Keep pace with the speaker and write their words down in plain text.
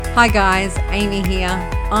Hi guys, Amy here.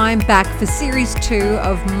 I'm back for series 2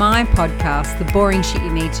 of my podcast, The Boring Shit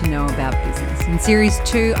You Need to Know About Business. In series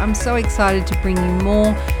 2, I'm so excited to bring you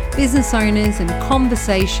more business owners and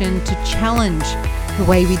conversation to challenge the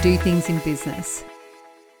way we do things in business.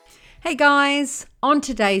 Hey guys, on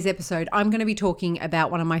today's episode, I'm going to be talking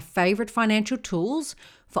about one of my favorite financial tools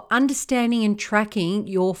for understanding and tracking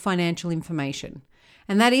your financial information,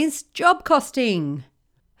 and that is job costing.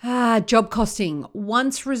 Job costing,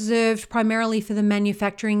 once reserved primarily for the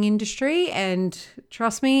manufacturing industry, and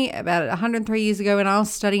trust me, about 103 years ago when I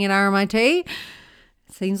was studying at RMIT,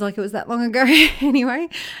 seems like it was that long ago anyway,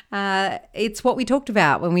 it's what we talked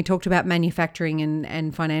about when we talked about manufacturing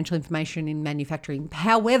and financial information in manufacturing.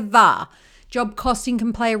 However, job costing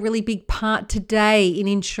can play a really big part today in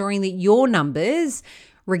ensuring that your numbers,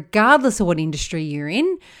 regardless of what industry you're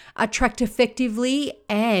in, are tracked effectively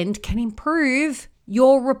and can improve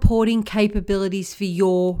your reporting capabilities for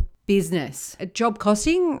your business. At job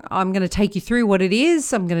costing, I'm going to take you through what it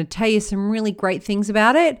is. I'm going to tell you some really great things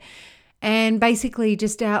about it and basically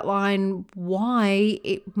just outline why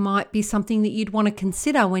it might be something that you'd want to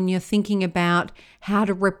consider when you're thinking about how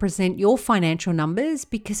to represent your financial numbers,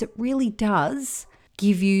 because it really does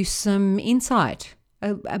give you some insight,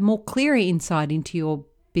 a more clearer insight into your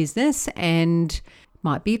business, and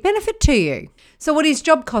might be a benefit to you. So what is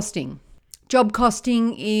job costing? Job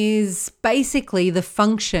costing is basically the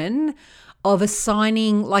function of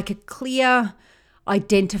assigning like a clear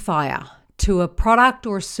identifier to a product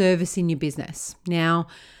or a service in your business. Now,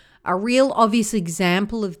 a real obvious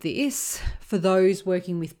example of this for those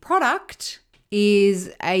working with product is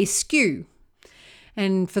a SKU.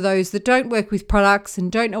 And for those that don't work with products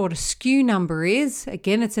and don't know what a SKU number is,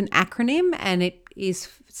 again, it's an acronym and it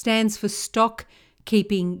stands for stock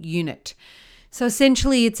keeping unit. So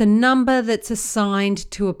essentially, it's a number that's assigned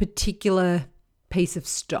to a particular piece of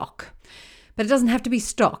stock. But it doesn't have to be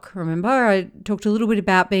stock. Remember, I talked a little bit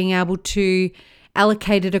about being able to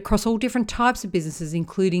allocate it across all different types of businesses,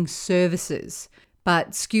 including services.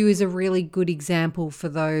 But SKU is a really good example for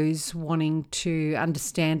those wanting to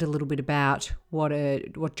understand a little bit about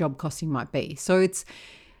what job costing might be. So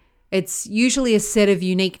it's usually a set of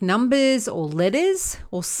unique numbers or letters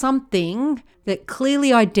or something that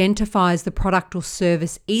clearly identifies the product or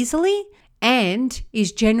service easily and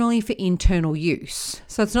is generally for internal use.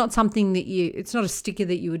 So it's not something it's not a sticker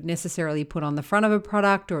that you would necessarily put on the front of a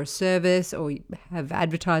product or a service or have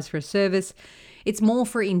advertised for a service. It's more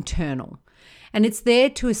for internal. And it's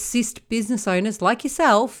there to assist business owners like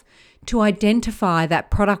yourself to identify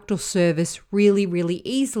that product or service really, really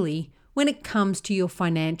easily when it comes to your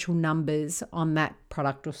financial numbers on that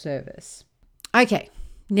product or service. Okay,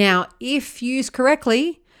 now if used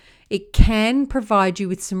correctly, it can provide you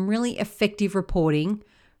with some really effective reporting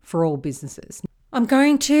for all businesses. I'm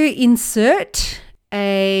going to insert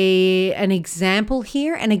an example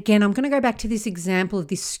here. And again, I'm going to go back to this example of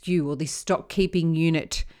this SKU or this stock keeping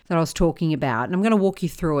unit that I was talking about. And I'm going to walk you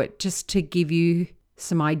through it just to give you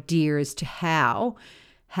some idea as to how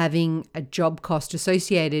having a job cost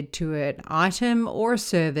associated to an item or a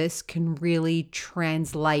service can really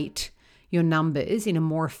translate your numbers in a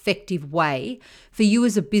more effective way for you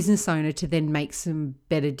as a business owner to then make some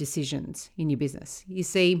better decisions in your business. You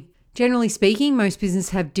see, generally speaking, most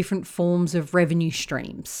businesses have different forms of revenue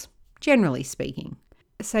streams, generally speaking.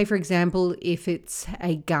 Say, for example, if it's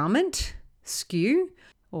a garment, SKU,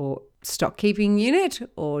 or stock keeping unit,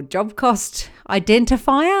 or job cost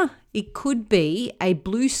identifier, it could be a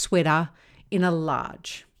blue sweater in a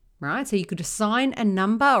large, right? So you could assign a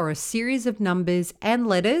number or a series of numbers and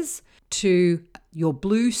letters to your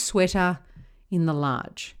blue sweater in the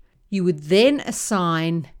large. You would then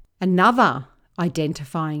assign another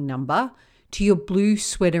identifying number to your blue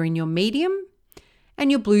sweater in your medium and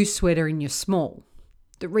your blue sweater in your small.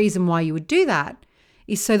 The reason why you would do that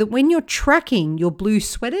is so that when you're tracking your blue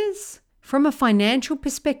sweaters from a financial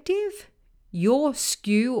perspective, your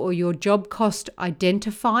SKU or your job cost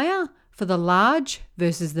identifier for the large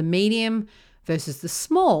versus the medium versus the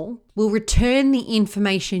small will return the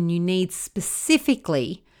information you need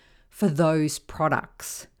specifically for those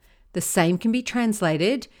products. The same can be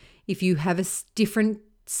translated if you have a different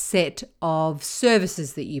set of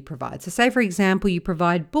services that you provide. So say, for example, you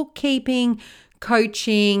provide bookkeeping,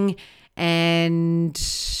 coaching, and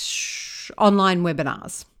online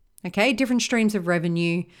webinars. Okay, different streams of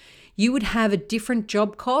revenue. You would have a different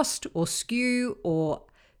job cost or SKU or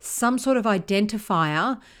some sort of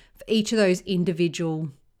identifier for each of those individual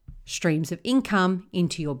streams of income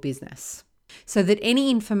into your business, so that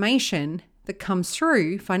any information that comes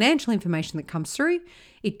through, financial information that comes through,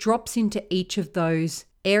 it drops into each of those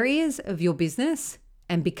areas of your business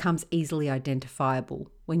and becomes easily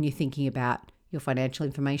identifiable when you're thinking about your financial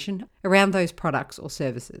information around those products or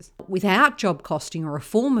services. Without job costing or a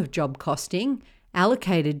form of job costing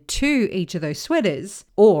allocated to each of those sweaters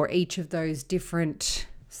or each of those different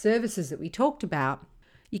services that we talked about,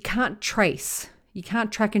 you can't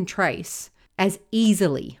track and trace as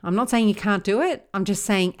easily. I'm not saying you can't do it. I'm just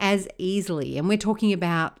saying as easily. And we're talking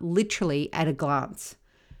about literally at a glance.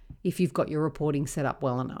 If you've got your reporting set up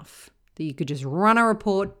well enough, that you could just run a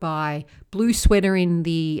report by blue sweater in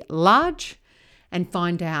the large and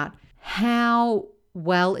find out how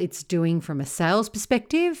well it's doing from a sales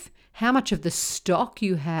perspective, how much of the stock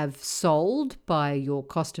you have sold by your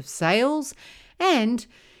cost of sales, and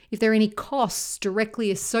if there are any costs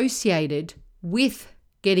directly associated with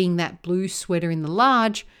getting that blue sweater in the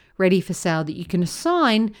large ready for sale that you can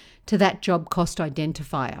assign to that job cost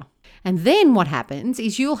identifier. And then what happens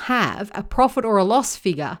is you'll have a profit or a loss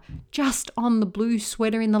figure just on the blue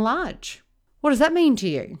sweater in the large. What does that mean to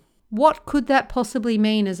you? What could that possibly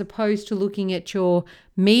mean as opposed to looking at your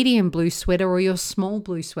medium blue sweater or your small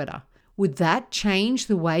blue sweater? Would that change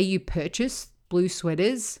the way you purchase blue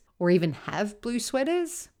sweaters or even have blue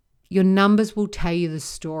sweaters? Your numbers will tell you the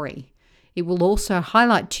story. It will also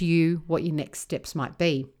highlight to you what your next steps might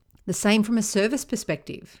be. The same from a service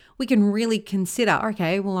perspective. We can really consider,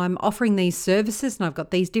 okay, well, I'm offering these services and I've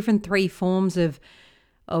got these different 3 forms of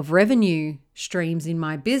revenue streams in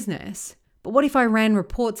my business. But what if I ran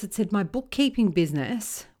reports that said my bookkeeping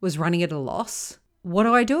business was running at a loss? What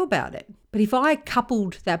do I do about it? But if I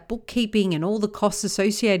coupled that bookkeeping and all the costs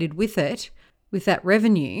associated with it, with that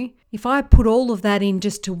revenue, if I put all of that in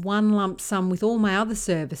just to one lump sum with all my other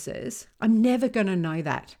services, I'm never going to know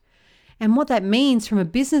that. And what that means from a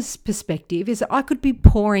business perspective is that I could be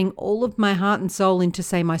pouring all of my heart and soul into,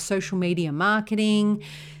 say, my social media marketing,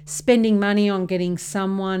 spending money on getting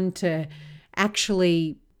someone to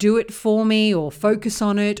actually do it for me or focus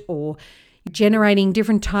on it, or generating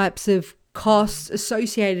different types of costs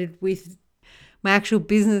associated with my actual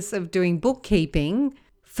business of doing bookkeeping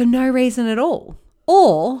for no reason at all.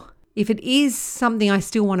 Or if it is something I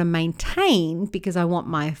still want to maintain because I want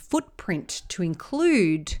my footprint to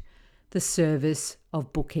include the service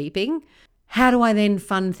of bookkeeping, how do I then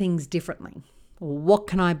fund things differently? Or what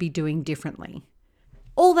can I be doing differently?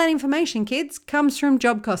 All that information, kids, comes from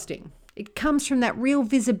job costing. It comes from that real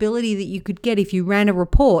visibility that you could get if you ran a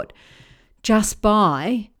report just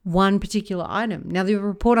by one particular item. Now, the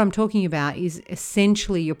report I'm talking about is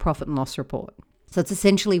essentially your profit and loss report. So it's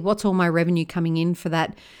essentially what's all my revenue coming in for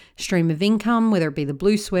that stream of income, whether it be the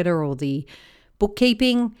blue sweater or the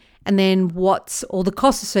bookkeeping, and then what's all the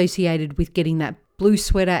costs associated with getting that blue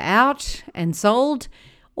sweater out and sold,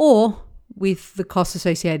 or with the costs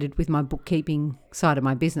associated with my bookkeeping side of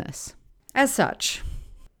my business. As such,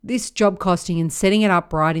 this job costing and setting it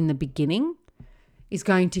up right in the beginning is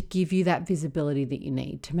going to give you that visibility that you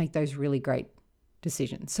need to make those really great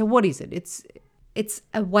decisions. So what is it? It's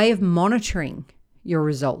a way of monitoring your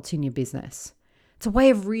results in your business. It's a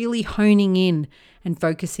way of really honing in and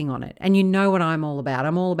focusing on it. And you know what I'm all about.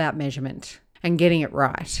 I'm all about measurement and getting it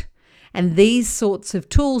right. And these sorts of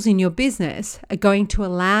tools in your business are going to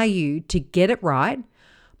allow you to get it right,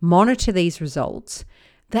 monitor these results,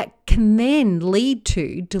 that can then lead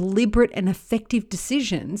to deliberate and effective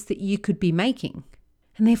decisions that you could be making.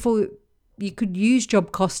 And therefore, you could use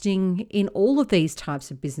job costing in all of these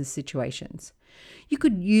types of business situations. You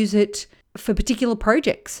could use it for particular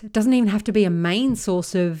projects. It doesn't even have to be a main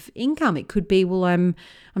source of income. It could be, well, I'm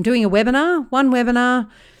doing one webinar.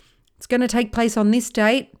 It's going to take place on this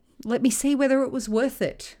date. Let me see whether it was worth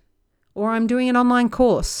it. Or I'm doing an online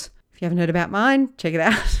course. If you haven't heard about mine, check it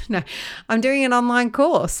out. No, I'm doing an online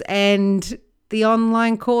course, and the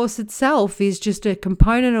online course itself is just a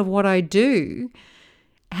component of what I do.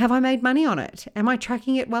 Have I made money on it? Am I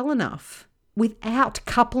tracking it well enough? Without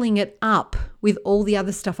coupling it up with all the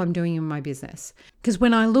other stuff I'm doing in my business. Because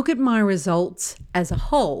when I look at my results as a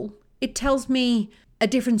whole, it tells me a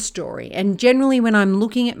different story. And generally when I'm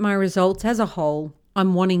looking at my results as a whole,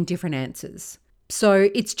 I'm wanting different answers. So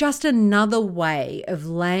it's just another way of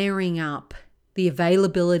layering up the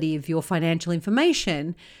availability of your financial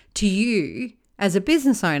information to you as a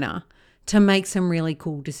business owner to make some really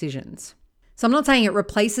cool decisions. So I'm not saying it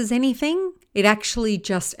replaces anything. It actually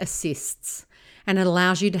just assists, and it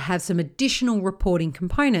allows you to have some additional reporting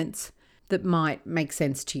components that might make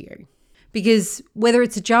sense to you. Because whether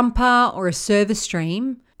it's a jumper or a service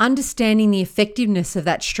stream, understanding the effectiveness of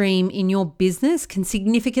that stream in your business can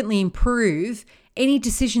significantly improve any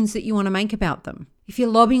decisions that you want to make about them. If you're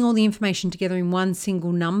lobbing all the information together in one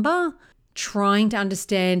single number, trying to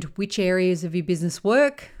understand which areas of your business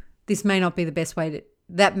work, this may not be the best way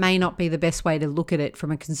that may not be the best way to look at it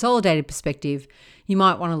from a consolidated perspective. You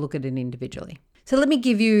might want to look at it individually. So let me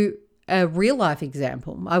give you a real life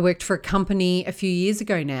example. I worked for a company a few years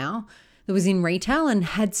ago now that was in retail and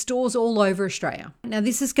had stores all over Australia. Now,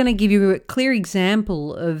 this is going to give you a clear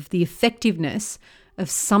example of the effectiveness of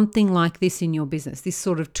something like this in your business, this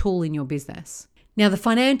sort of tool in your business. Now, the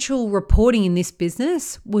financial reporting in this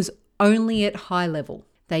business was only at high level.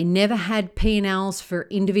 They never had P&Ls for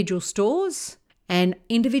individual stores, and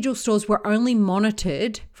individual stores were only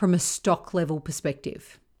monitored from a stock level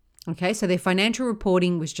perspective. Okay, so their financial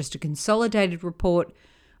reporting was just a consolidated report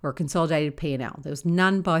or a consolidated P&L. There was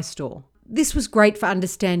none by store. This was great for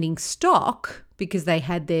understanding stock because they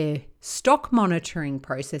had their stock monitoring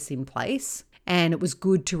process in place, and it was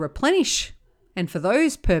good to replenish and for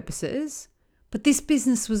those purposes. But this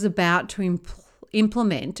business was about to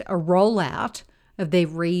implement a rollout of their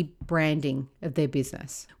rebranding of their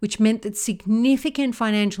business, which meant that significant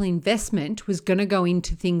financial investment was going to go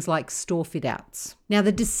into things like store fit outs. Now,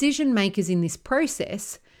 the decision makers in this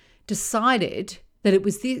process decided that it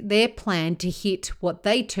was their plan to hit what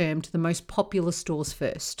they termed the most popular stores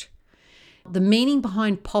first. The meaning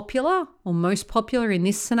behind popular or most popular in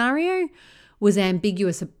this scenario was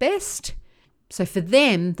ambiguous at best. So for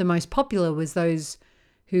them, the most popular was those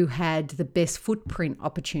who had the best footprint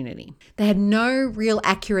opportunity. They had no real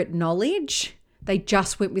accurate knowledge. They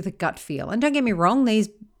just went with a gut feel. And don't get me wrong,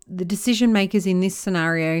 the decision makers in this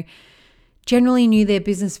scenario generally knew their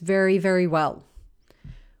business very, very well.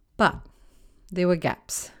 But there were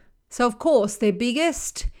gaps. So of course, their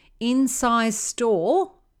biggest in-size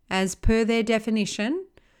store, as per their definition,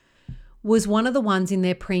 was one of the ones in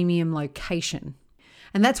their premium location.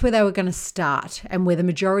 And that's where they were going to start, and where the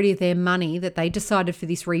majority of their money that they decided for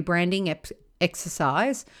this rebranding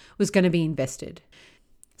exercise was going to be invested.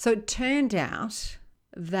 So it turned out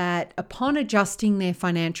that upon adjusting their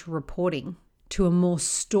financial reporting to a more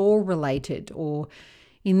store-related, or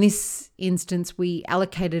in this instance, we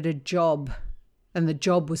allocated a job and the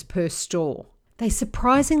job was per store, they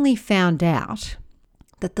surprisingly found out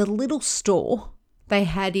that the little store they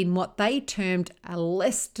had in what they termed a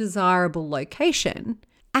less desirable location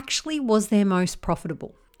actually was their most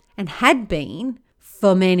profitable and had been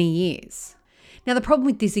for many years. Now, the problem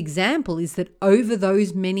with this example is that over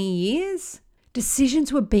those many years,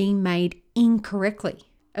 decisions were being made incorrectly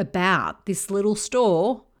about this little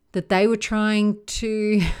store that they were trying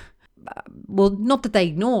to, well, not that they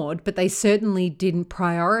ignored, but they certainly didn't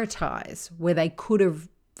prioritize where they could have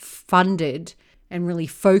funded and really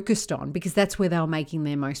focused on, because that's where they were making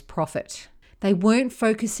their most profit. They weren't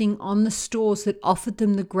focusing on the stores that offered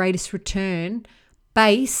them the greatest return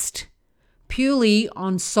based purely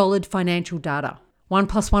on solid financial data. 1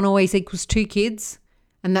 + 1 always equals 2, kids,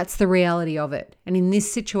 and that's the reality of it. And in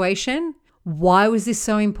this situation, why was this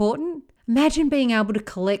so important? Imagine being able to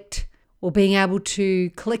collect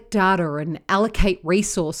data and allocate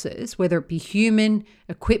resources, whether it be human,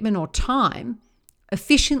 equipment, or time,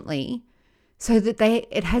 efficiently, so that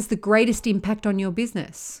it has the greatest impact on your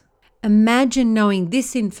business. Imagine knowing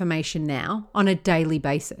this information now on a daily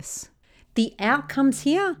basis. The outcomes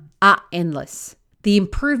here are endless. The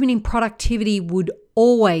improvement in productivity would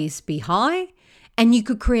always be high, and you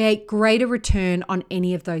could create greater return on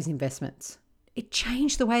any of those investments. It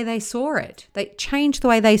changed the way they saw it. They changed the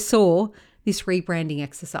way they saw this rebranding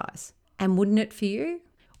exercise. And wouldn't it for you?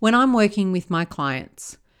 When I'm working with my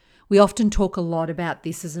clients, we often talk a lot about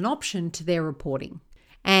this as an option to their reporting,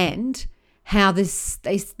 and how they're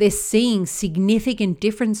seeing significant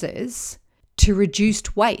differences to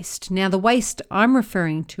reduced waste. Now, the waste I'm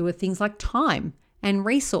referring to are things like time and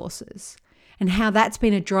resources, and how that's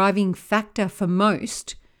been a driving factor for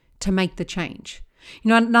most to make the change. You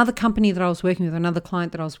know, another company that I was working with, another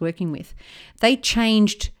client that I was working with, they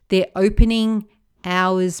changed their opening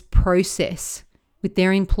hours process with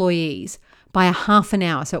their employees by a half an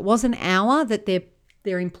hour. So it was an hour that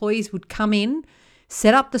their employees would come in,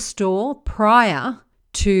 set up the store prior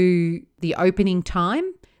to the opening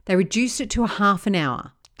time. They reduced it to a half an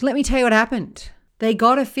hour. Let me tell you what happened. They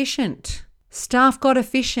got efficient. Staff got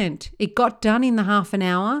efficient. It got done in the half an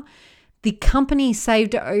hour. The company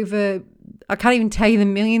saved over, I can't even tell you the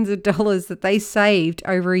millions of dollars that they saved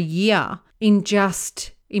over a year in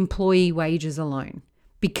just employee wages alone,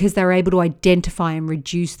 because they were able to identify and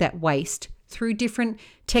reduce that waste through different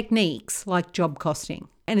techniques like job costing.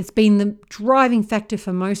 And it's been the driving factor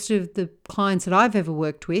for most of the clients that I've ever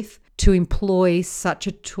worked with to employ such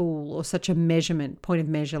a tool or such a point of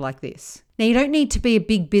measure like this. Now, you don't need to be a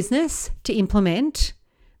big business to implement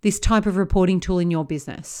this type of reporting tool in your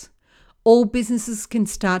business. All businesses can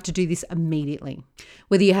start to do this immediately.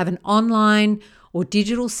 Whether you have an online or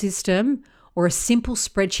digital system or a simple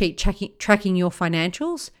spreadsheet tracking your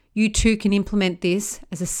financials, you too can implement this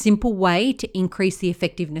as a simple way to increase the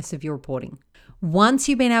effectiveness of your reporting. Once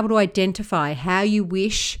you've been able to identify how you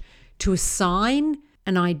wish to assign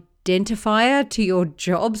an identifier to your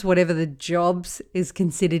jobs, whatever the jobs is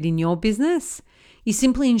considered in your business, you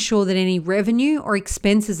simply ensure that any revenue or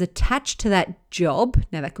expenses attached to that job,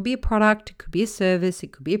 now that could be a product, it could be a service,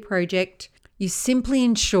 it could be a project, you simply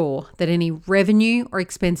ensure that any revenue or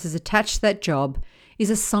expenses attached to that job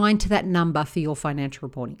is assigned to that number for your financial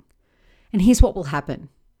reporting. And here's what will happen.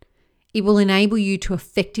 It will enable you to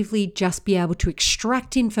effectively just be able to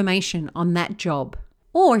extract information on that job.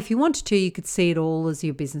 Or if you wanted to, you could see it all as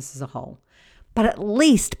your business as a whole. But at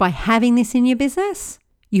least by having this in your business,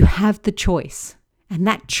 you have the choice. And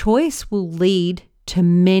that choice will lead to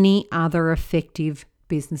many other effective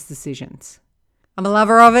business decisions. I'm a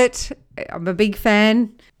lover of it. I'm a big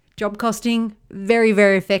fan. Job costing, very,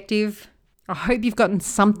 very effective. I hope you've gotten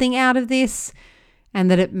something out of this and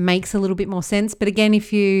that it makes a little bit more sense. But again,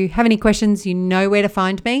 if you have any questions, you know where to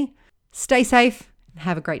find me. Stay safe and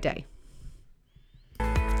have a great day.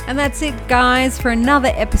 And that's it, guys, for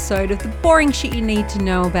another episode of the boring shit you need to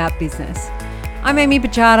know about business. I'm Amy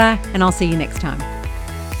Bachata, and I'll see you next time.